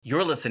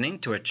You're listening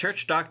to a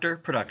Church Doctor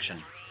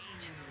production.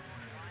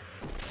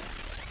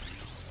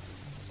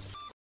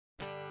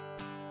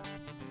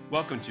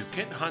 Welcome to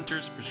Kent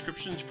Hunter's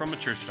Prescriptions from a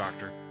Church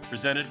Doctor,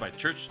 presented by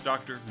Church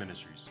Doctor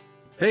Ministries.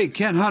 Hey,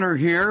 Kent Hunter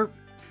here,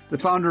 the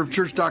founder of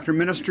Church Doctor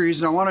Ministries,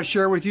 and I want to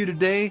share with you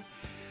today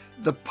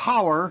the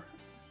power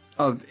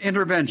of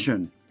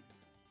intervention.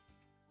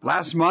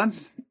 Last month,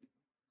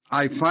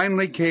 I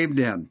finally caved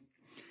in.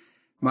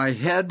 My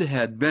head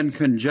had been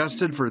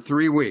congested for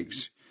 3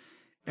 weeks,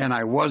 and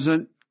I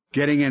wasn't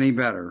getting any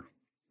better.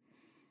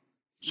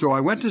 So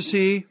I went to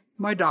see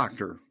my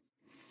doctor.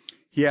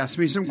 He asked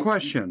me some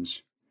questions.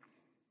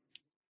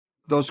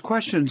 Those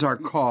questions are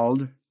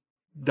called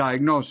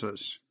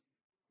diagnosis.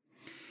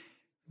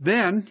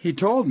 Then he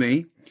told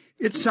me,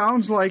 it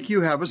sounds like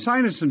you have a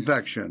sinus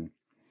infection.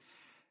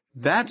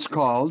 That's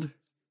called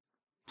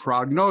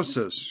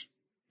prognosis.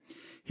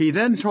 He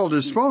then told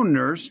his phone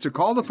nurse to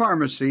call the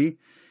pharmacy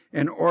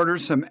and order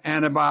some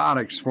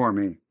antibiotics for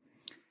me.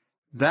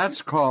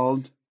 That's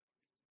called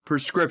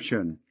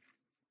prescription.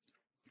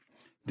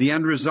 The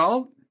end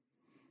result?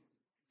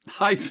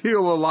 I feel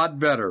a lot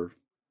better.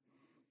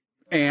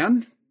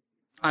 And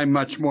I'm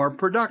much more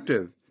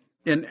productive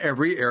in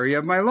every area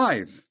of my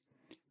life.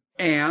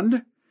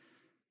 And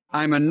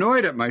I'm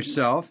annoyed at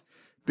myself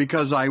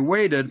because I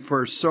waited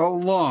for so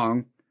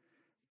long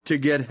to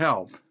get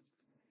help.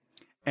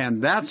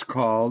 And that's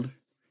called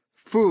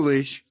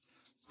foolish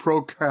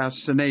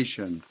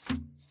procrastination.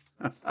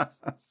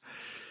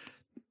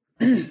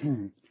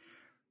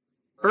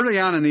 Early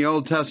on in the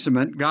Old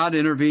Testament, God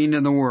intervened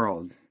in the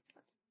world.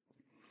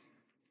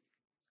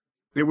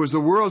 It was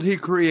the world He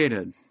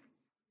created.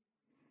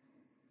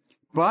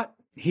 But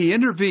He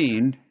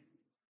intervened,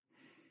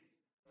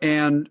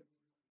 and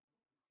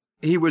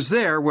He was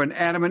there when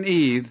Adam and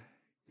Eve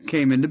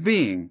came into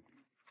being.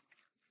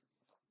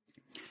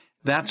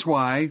 That's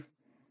why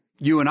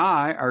you and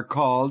I are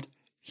called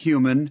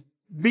human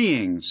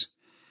beings,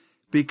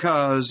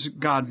 because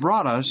God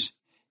brought us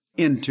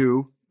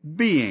into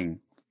being.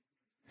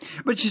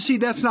 But you see,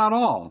 that's not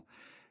all.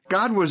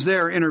 God was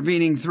there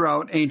intervening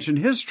throughout ancient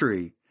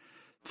history,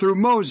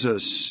 through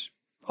Moses,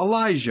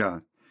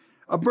 Elijah,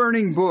 a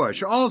burning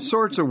bush, all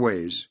sorts of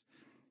ways,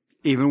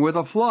 even with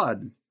a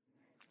flood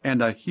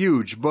and a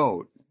huge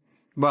boat.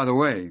 By the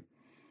way,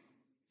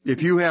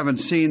 if you haven't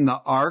seen the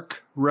Ark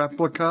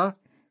replica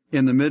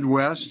in the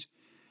Midwest,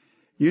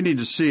 you need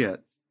to see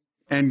it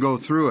and go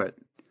through it.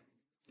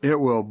 It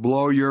will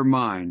blow your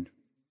mind.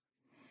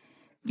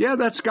 Yeah,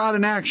 that's God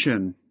in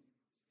action,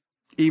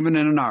 even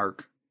in an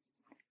ark.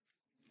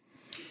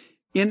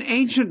 In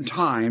ancient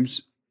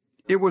times,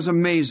 it was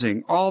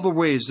amazing all the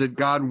ways that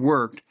God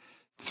worked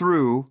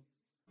through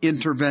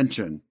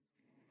intervention.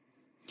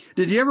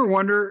 Did you ever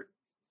wonder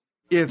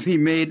if He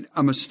made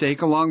a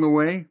mistake along the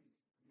way?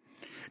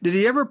 Did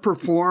He ever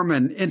perform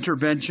an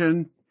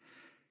intervention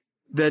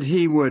that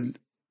He would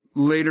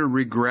later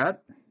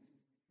regret?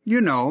 You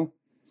know,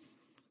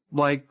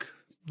 like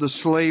the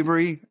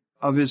slavery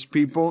of His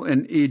people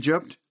in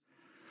Egypt?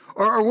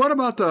 Or what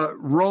about the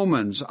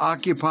Romans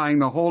occupying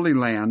the Holy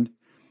Land,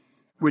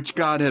 which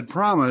God had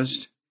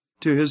promised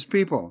to His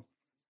people?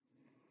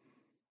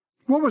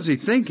 What was He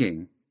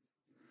thinking?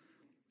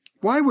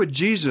 Why would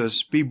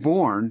Jesus be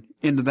born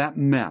into that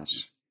mess?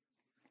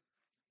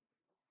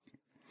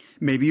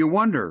 Maybe you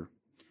wonder,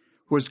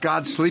 was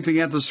God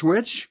sleeping at the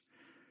switch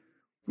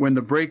when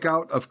the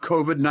breakout of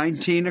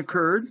COVID-19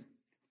 occurred?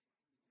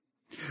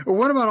 Or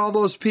what about all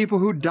those people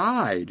who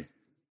died?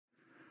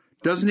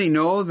 Doesn't He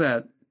know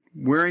that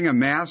wearing a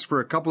mask for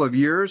a couple of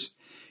years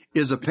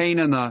is a pain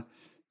in the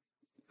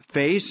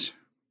face?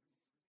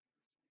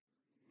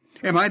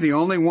 Am I the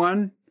only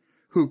one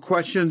who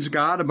questions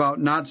God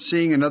about not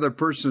seeing another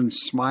person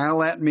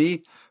smile at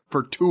me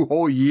for 2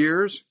 whole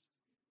years?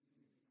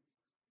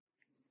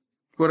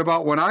 What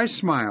about when I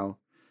smile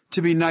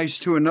to be nice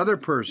to another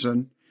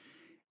person,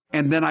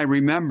 and then I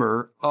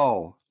remember,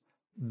 oh,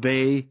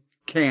 they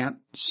can't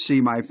see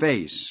my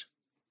face?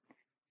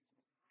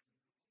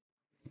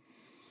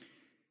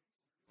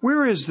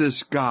 Where is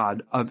this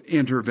God of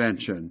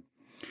intervention?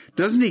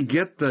 Doesn't He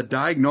get the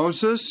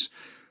diagnosis,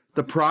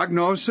 the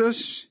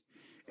prognosis?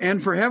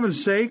 And for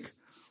heaven's sake,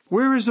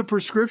 where is the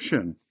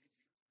prescription?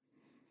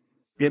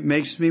 It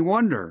makes me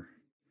wonder,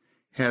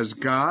 has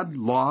God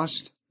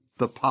lost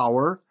the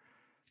power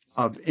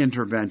of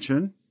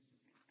intervention?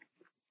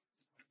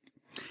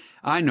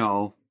 I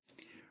know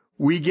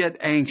we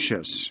get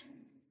anxious,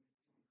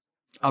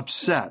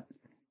 upset,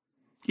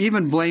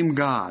 even blame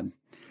God.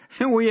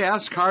 And we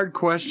ask hard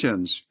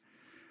questions.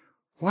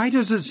 Why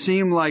does it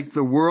seem like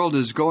the world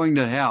is going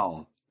to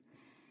hell?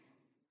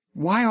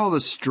 Why all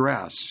the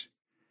stress,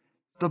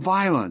 the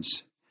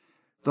violence,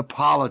 the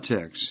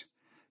politics,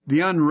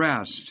 the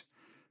unrest,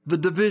 the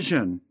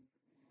division?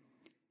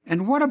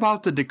 And what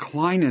about the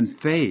decline in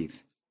faith,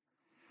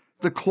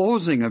 the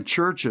closing of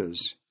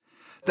churches,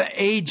 the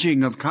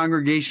aging of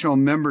congregational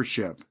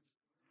membership,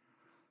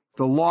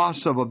 the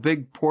loss of a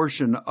big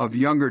portion of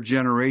younger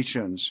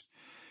generations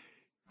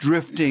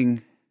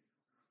drifting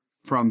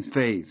from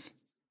faith?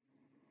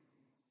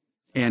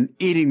 and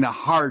eating the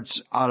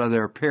hearts out of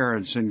their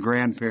parents and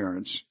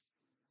grandparents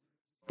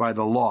by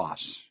the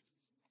loss.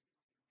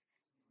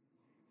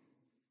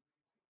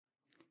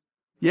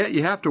 Yet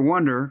you have to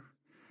wonder,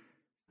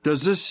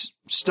 does this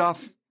stuff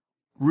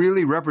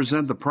really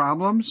represent the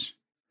problems?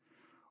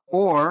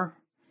 Or,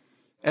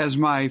 as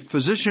my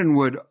physician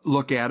would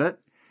look at it,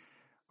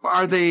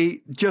 are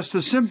they just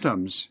the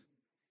symptoms?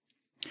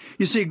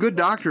 You see, good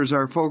doctors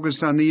are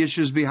focused on the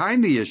issues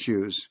behind the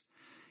issues.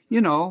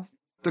 You know,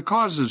 the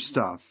cause of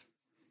stuff.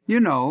 You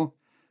know,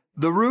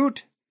 the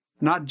root,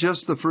 not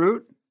just the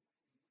fruit.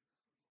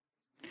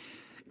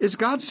 Is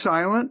God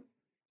silent,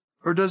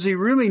 or does he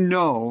really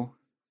know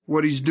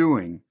what he's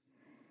doing?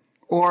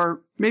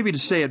 Or, maybe to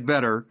say it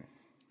better,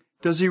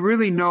 does he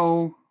really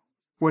know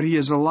what he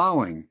is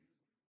allowing?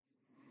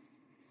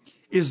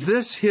 Is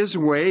this his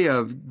way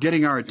of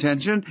getting our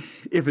attention?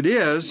 If it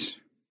is,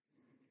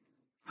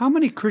 how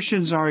many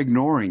Christians are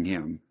ignoring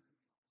him?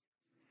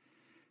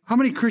 How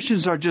many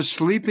Christians are just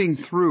sleeping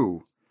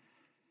through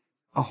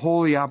a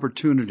holy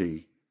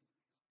opportunity?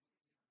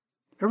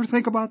 Ever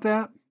think about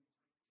that?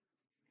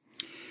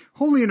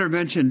 Holy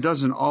intervention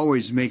doesn't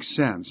always make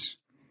sense.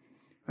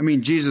 I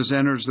mean, Jesus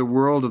enters the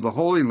world of the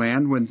Holy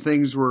Land when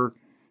things were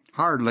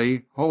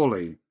hardly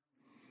holy.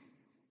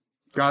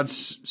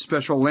 God's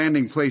special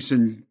landing place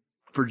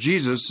for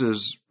Jesus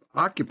is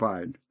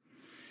occupied.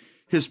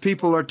 His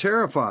people are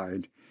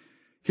terrified.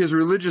 His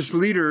religious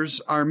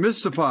leaders are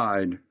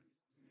mystified.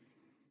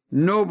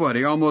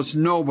 Almost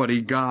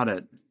nobody got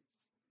it,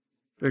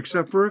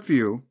 except for a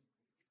few.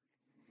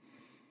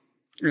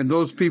 And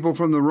those people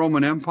from the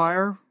Roman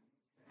Empire,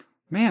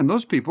 man,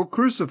 those people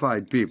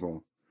crucified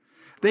people.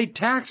 They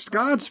taxed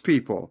God's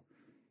people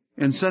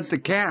and sent the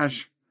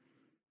cash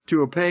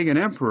to a pagan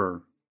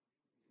emperor.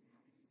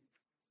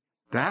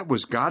 That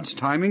was God's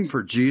timing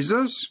for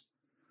Jesus?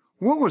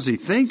 What was he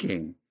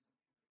thinking?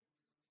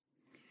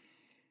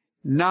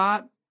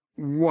 Not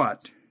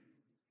what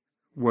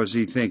was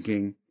he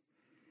thinking,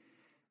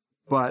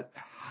 but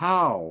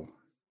how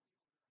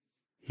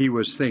he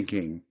was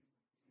thinking.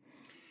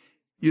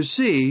 You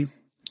see,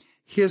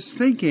 his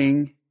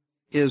thinking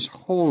is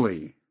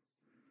holy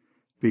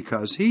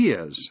because he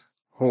is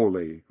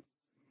holy.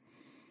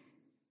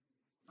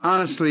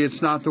 Honestly,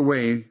 it's not the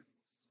way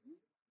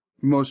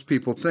most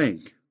people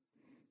think.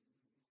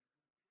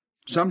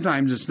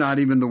 Sometimes it's not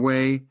even the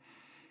way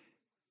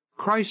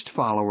Christ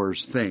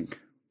followers think.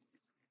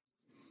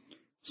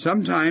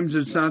 Sometimes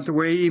it's not the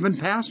way even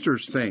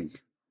pastors think.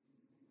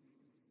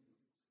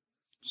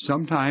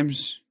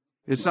 Sometimes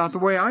it's not the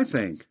way I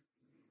think.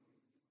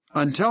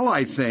 Until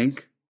I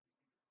think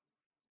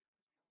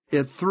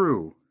it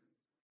through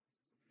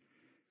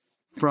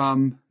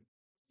from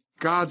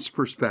God's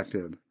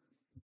perspective.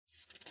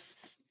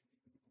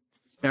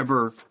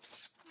 Ever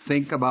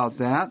think about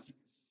that?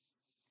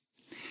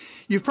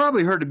 You've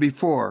probably heard it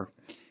before.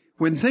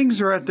 When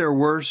things are at their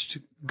worst,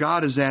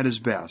 God is at his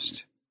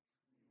best.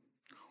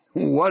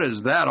 What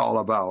is that all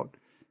about?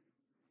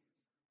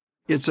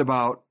 It's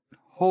about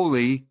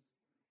holy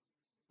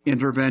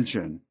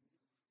intervention.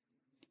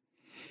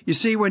 You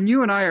see, when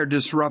you and I are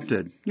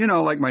disrupted,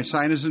 like my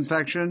sinus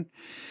infection,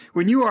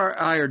 when you and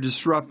I are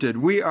disrupted,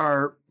 we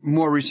are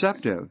more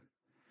receptive.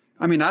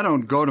 I mean, I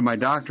don't go to my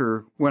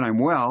doctor when I'm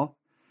well.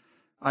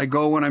 I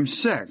go when I'm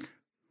sick,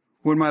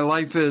 when my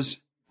life is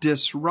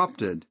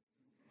disrupted.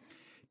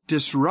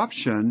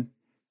 Disruption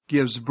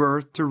gives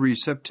birth to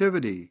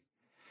receptivity.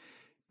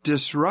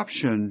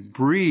 Disruption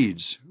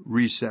breeds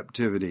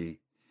receptivity.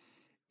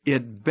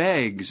 It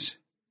begs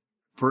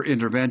for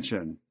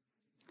intervention.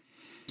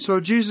 So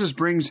Jesus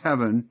brings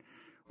heaven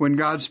when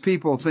God's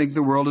people think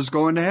the world is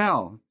going to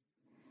hell.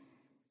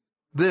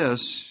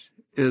 This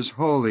is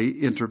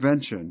holy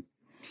intervention.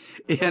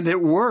 And it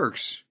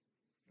works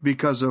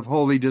because of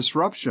holy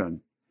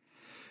disruption.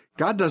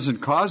 God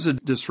doesn't cause a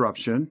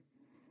disruption.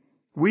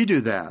 We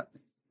do that.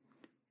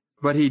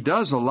 But he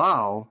does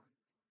allow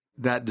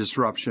that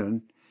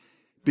disruption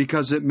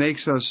because it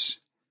makes us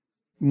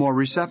more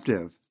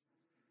receptive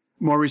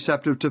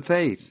to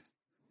faith,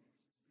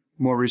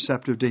 more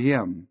receptive to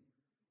him,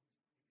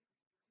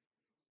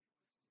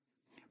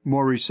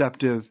 more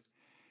receptive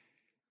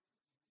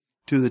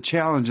to the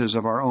challenges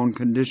of our own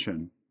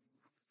condition.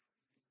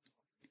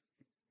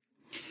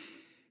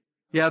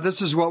 Yeah,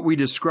 this is what we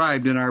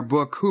described in our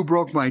book, Who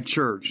Broke My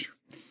Church?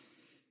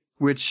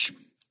 Which,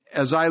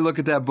 as I look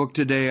at that book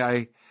today,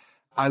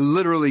 I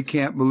literally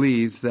can't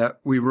believe that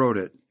we wrote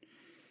it.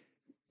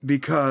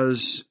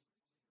 Because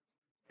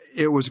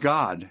it was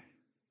God.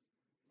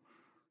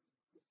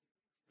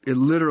 It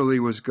literally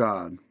was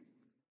God.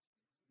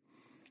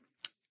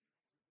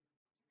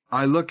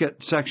 I look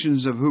at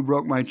sections of Who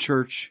Broke My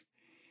Church,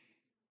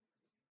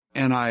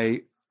 and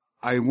I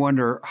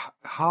wonder,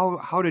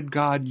 how did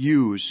God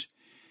use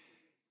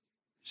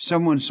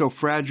someone so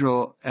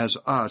fragile as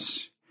us,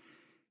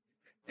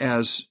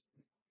 as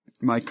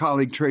my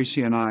colleague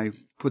Tracy and I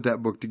put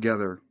that book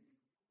together?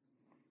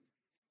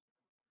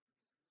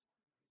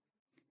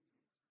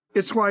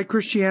 It's why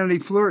Christianity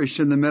flourished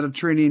in the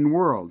Mediterranean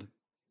world.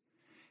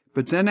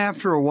 But then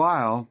after a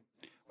while,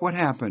 what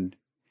happened?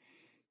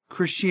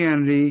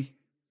 Christianity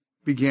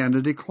began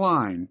to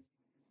decline.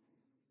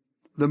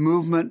 The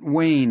movement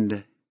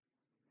waned.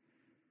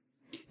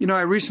 You know,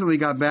 I recently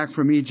got back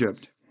from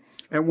Egypt.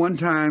 At one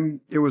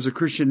time, it was a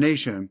Christian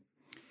nation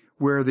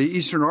where the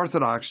Eastern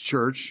Orthodox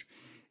Church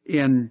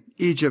in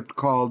Egypt,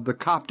 called the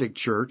Coptic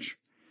Church,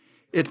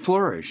 it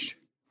flourished.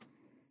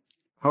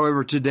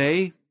 However,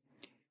 today,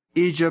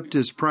 Egypt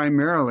is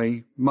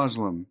primarily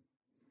Muslim.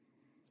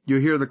 You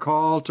hear the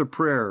call to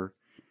prayer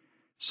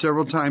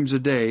several times a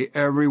day,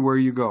 everywhere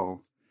you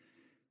go.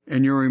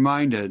 And you're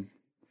reminded,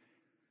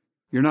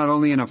 you're not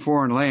only in a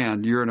foreign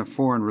land, you're in a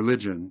foreign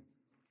religion.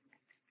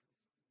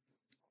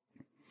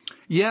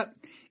 Yet,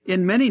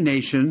 in many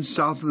nations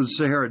south of the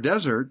Sahara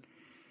Desert,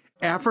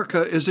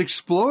 Africa is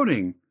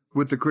exploding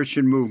with the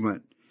Christian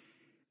movement.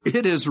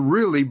 It is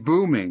really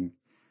booming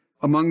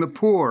among the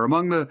poor,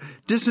 among the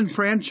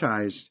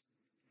disenfranchised,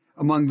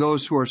 among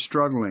those who are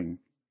struggling.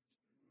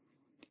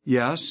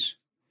 Yes,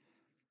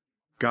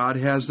 God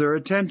has their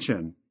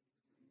attention.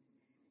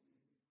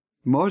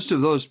 Most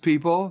of those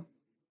people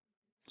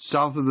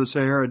south of the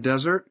Sahara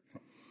Desert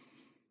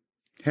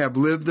have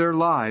lived their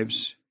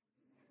lives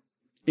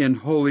in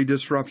holy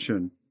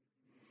disruption.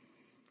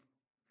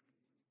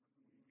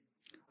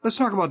 Let's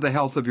talk about the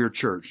health of your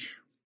church.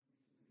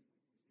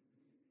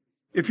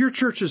 If your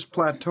church is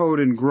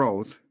plateaued in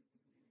growth,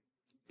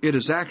 it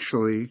is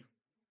actually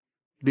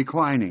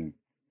declining.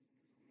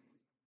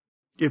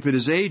 If it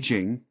is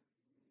aging,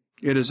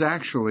 it is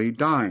actually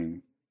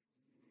dying.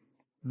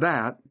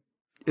 That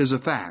is a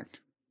fact.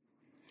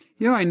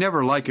 You know, I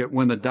never like it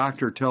when the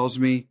doctor tells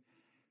me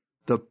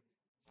the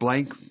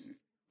point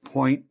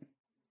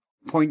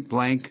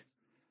blank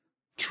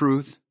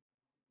truth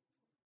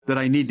that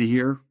I need to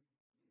hear.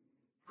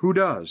 Who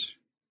does?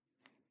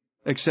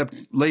 Except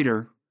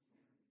later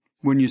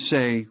when you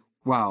say,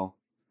 wow,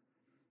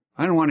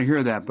 I don't want to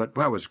hear that, but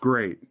that was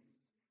great.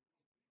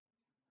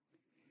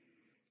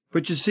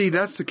 But you see,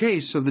 that's the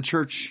case of the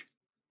church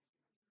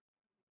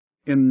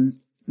in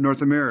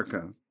North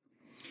America.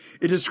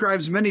 It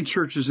describes many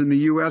churches in the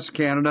U.S.,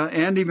 Canada,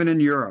 and even in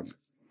Europe.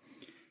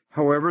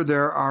 However,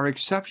 there are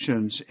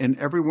exceptions in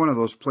every one of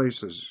those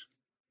places.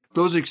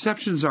 Those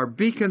exceptions are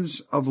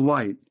beacons of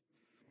light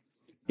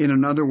in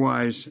an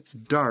otherwise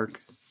dark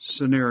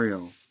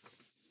scenario.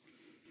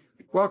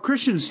 While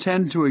Christians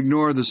tend to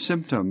ignore the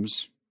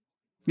symptoms,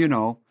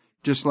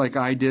 just like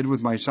I did with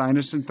my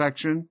sinus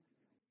infection,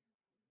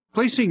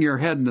 placing your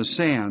head in the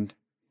sand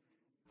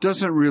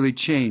doesn't really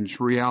change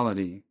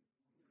reality.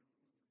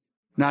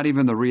 Not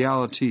even the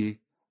reality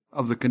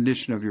of the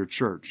condition of your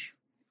church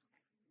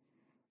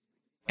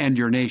and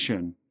your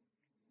nation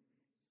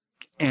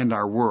and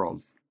our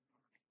world.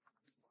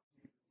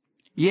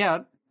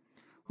 Yet,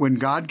 when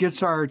God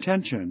gets our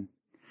attention,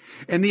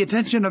 and the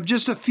attention of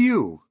just a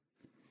few,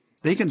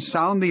 they can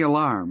sound the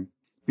alarm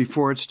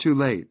before it's too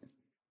late.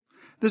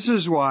 This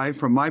is why,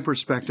 from my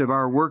perspective,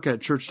 our work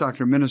at Church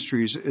Doctor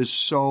Ministries is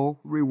so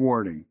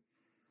rewarding.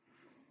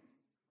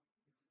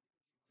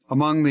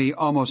 Among the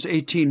almost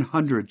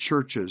 1,800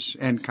 churches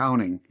and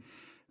counting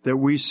that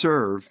we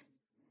serve,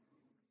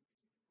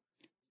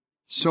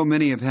 so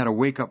many have had a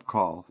wake-up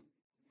call,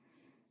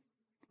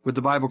 what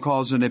the Bible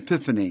calls an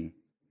epiphany.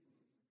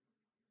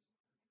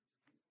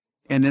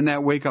 And in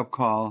that wake-up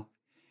call,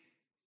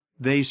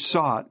 they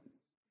sought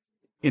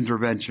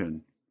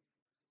intervention.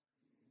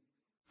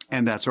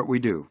 And that's what we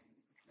do.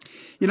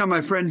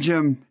 My friend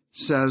Jim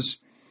says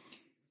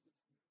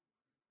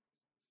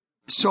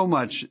so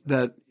much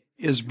that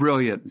is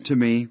brilliant to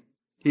me.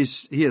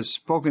 He has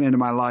spoken into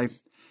my life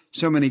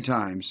so many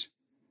times.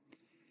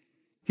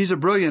 He's a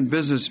brilliant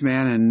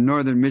businessman in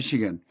northern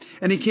Michigan,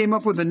 and he came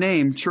up with the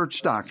name Church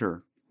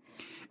Doctor.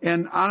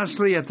 And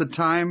honestly, at the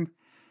time,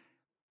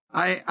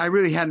 I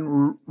really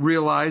hadn't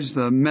realized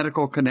the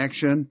medical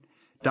connection,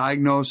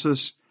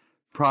 diagnosis,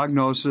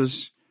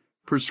 prognosis,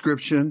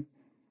 prescription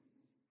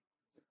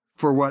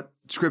for what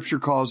Scripture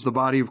calls the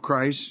body of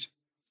Christ,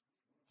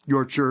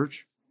 your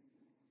church.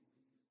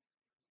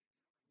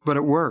 But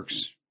it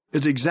works.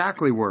 It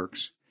exactly works.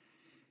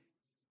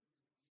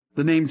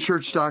 The name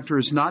Church Doctor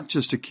is not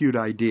just a cute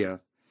idea.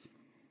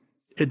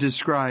 It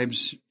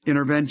describes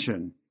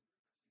intervention.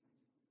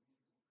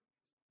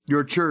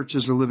 Your church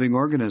is a living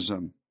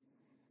organism.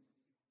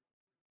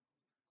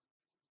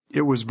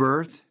 It was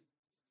birthed.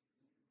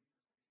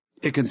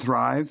 It can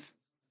thrive.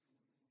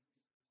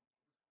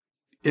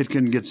 It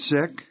can get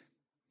sick.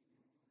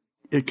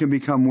 It can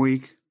become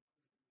weak.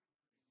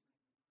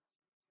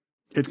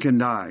 It can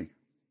die.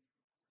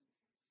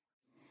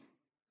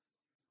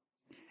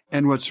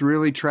 And what's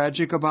really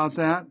tragic about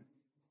that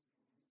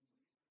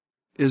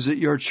is that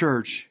your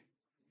church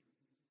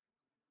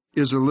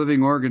is a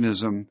living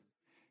organism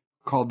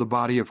called the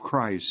body of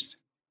Christ.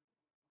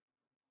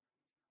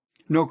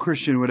 No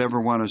Christian would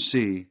ever want to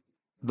see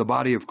the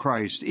body of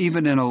Christ,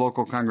 even in a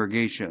local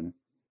congregation,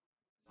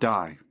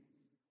 die.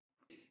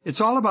 It's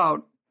all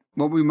about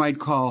what we might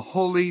call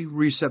holy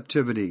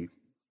receptivity.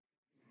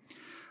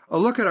 A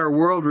look at our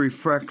world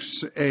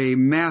reflects a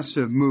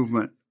massive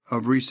movement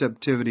of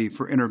receptivity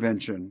for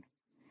intervention.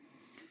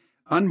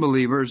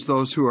 unbelievers,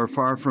 those who are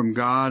far from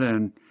God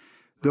and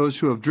those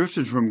who have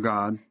drifted from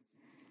God,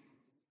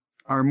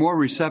 are more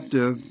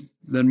receptive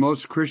than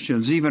most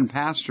Christians, even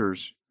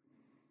pastors,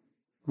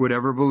 would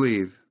ever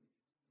believe.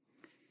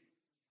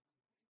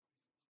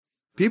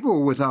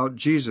 People without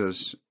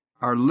Jesus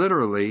are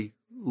literally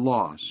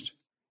lost.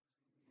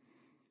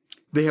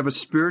 They have a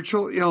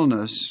spiritual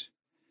illness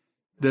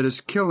that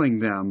is killing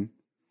them,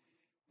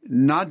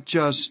 not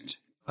just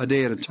a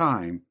day at a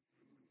time,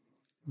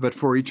 but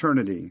for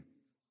eternity.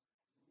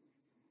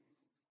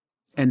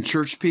 And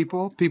church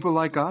people, people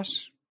like us,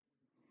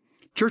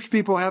 church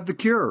people have the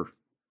cure.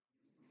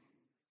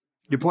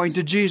 You point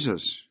to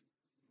Jesus.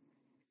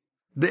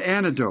 The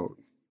antidote,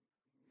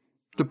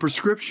 the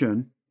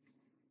prescription,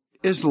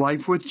 is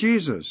life with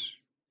Jesus.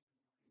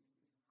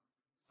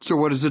 So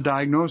what is the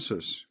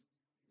diagnosis?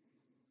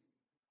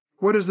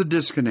 What is the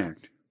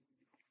disconnect?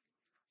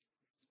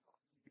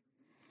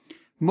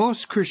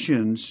 Most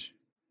Christians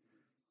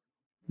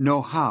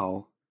know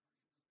how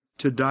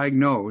to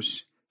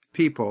diagnose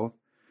people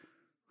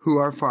who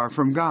are far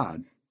from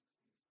God.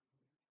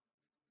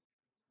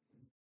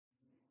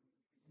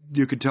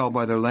 You could tell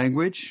by their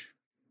language,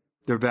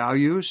 their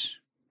values,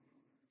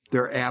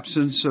 their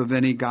absence of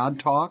any God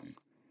talk,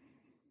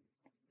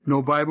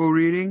 no Bible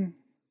reading,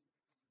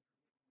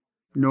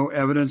 no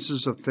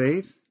evidences of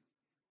faith.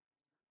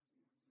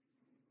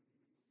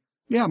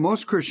 Yeah,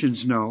 most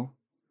Christians know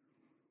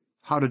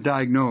how to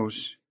diagnose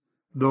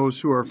those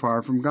who are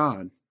far from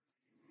God.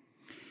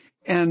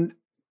 And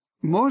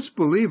most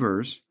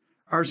believers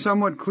are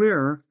somewhat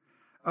clear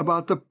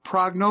about the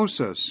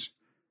prognosis.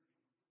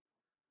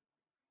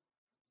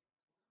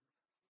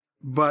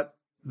 But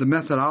the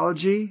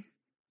methodology,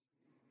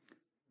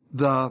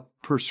 the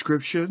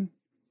prescription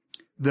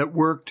that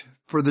worked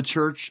for the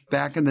church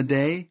back in the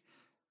day,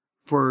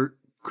 for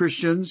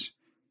Christians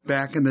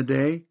back in the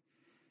day,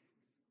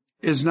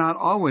 is not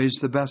always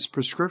the best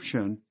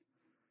prescription,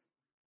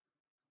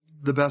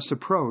 the best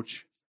approach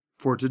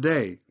for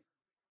today.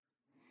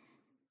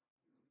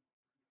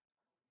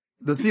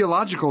 The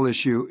theological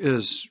issue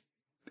is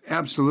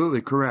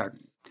absolutely correct.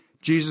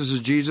 Jesus is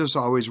Jesus,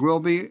 always will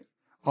be,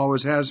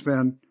 always has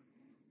been.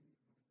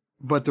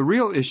 But the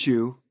real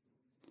issue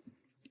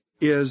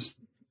is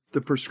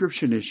the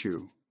prescription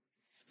issue.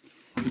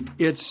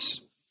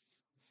 It's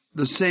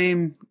the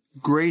same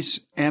grace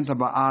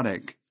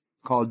antibiotic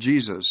called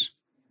Jesus,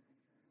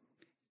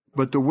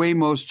 but the way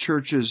most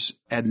churches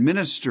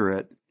administer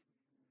it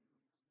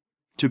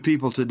to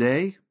people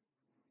today,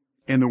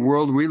 in the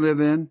world we live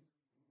in,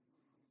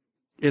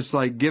 it's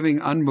like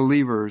giving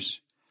unbelievers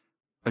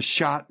a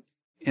shot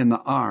in the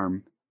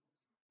arm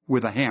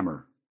with a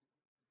hammer.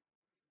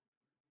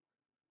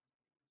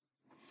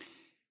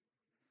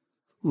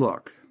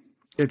 Look,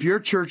 if your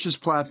church is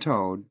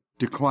plateaued,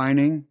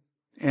 declining,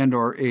 and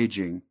or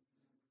aging,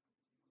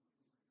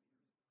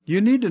 you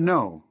need to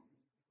know,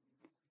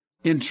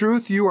 in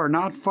truth, you are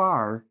not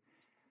far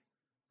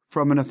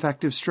from an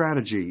effective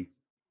strategy.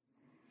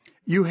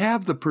 You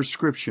have the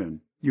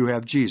prescription. You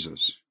have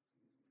Jesus.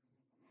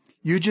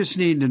 You just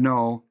need to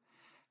know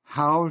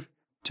how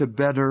to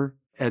better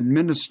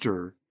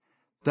administer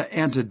the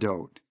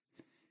antidote,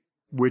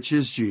 which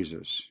is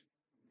Jesus.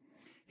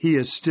 He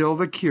is still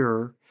the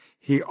cure.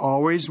 He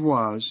always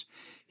was.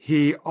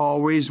 He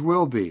always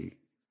will be.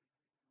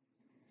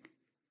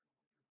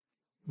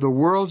 The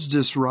world's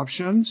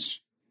disruptions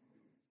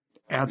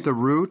at the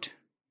root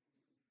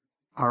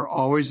are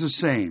always the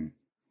same.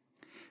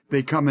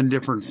 They come in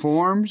different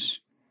forms,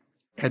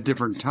 at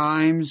different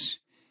times,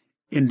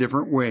 in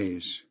different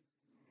ways.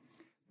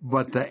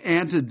 But the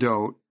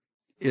antidote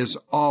is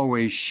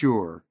always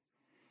sure.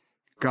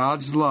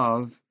 God's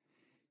love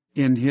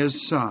in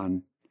His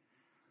Son,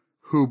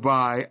 who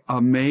by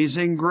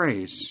amazing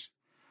grace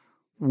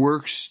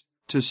works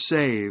to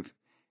save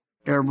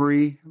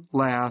every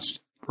last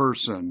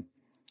person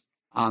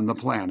on the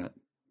planet.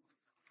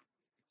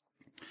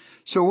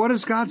 So what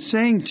is God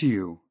saying to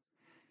you?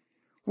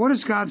 What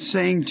is God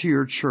saying to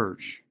your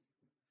church?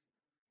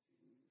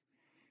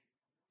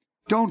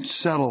 Don't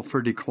settle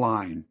for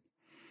decline.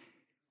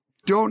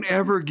 Don't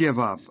ever give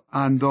up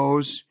on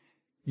those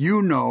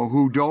you know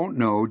who don't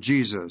know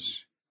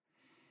Jesus.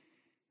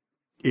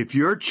 If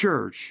your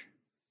church,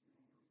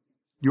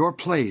 your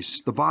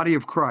place, the body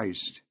of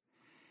Christ,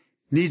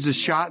 needs a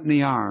shot in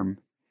the arm,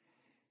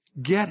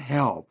 get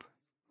help.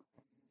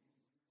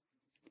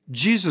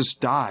 Jesus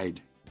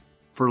died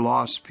for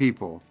lost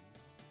people.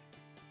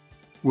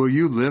 Will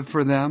you live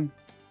for them?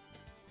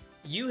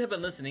 You have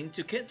been listening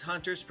to Kent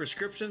Hunter's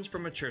Prescriptions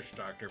from a Church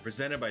Doctor,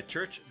 presented by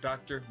Church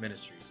Doctor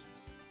Ministries.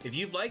 If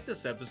you've liked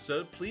this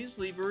episode, please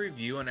leave a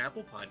review on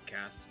Apple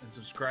Podcasts and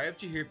subscribe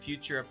to hear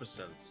future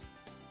episodes.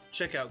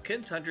 Check out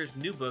Kent Hunter's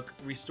new book,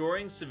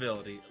 Restoring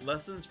Civility,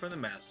 Lessons from the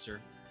Master,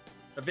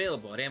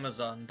 available at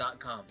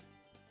Amazon.com.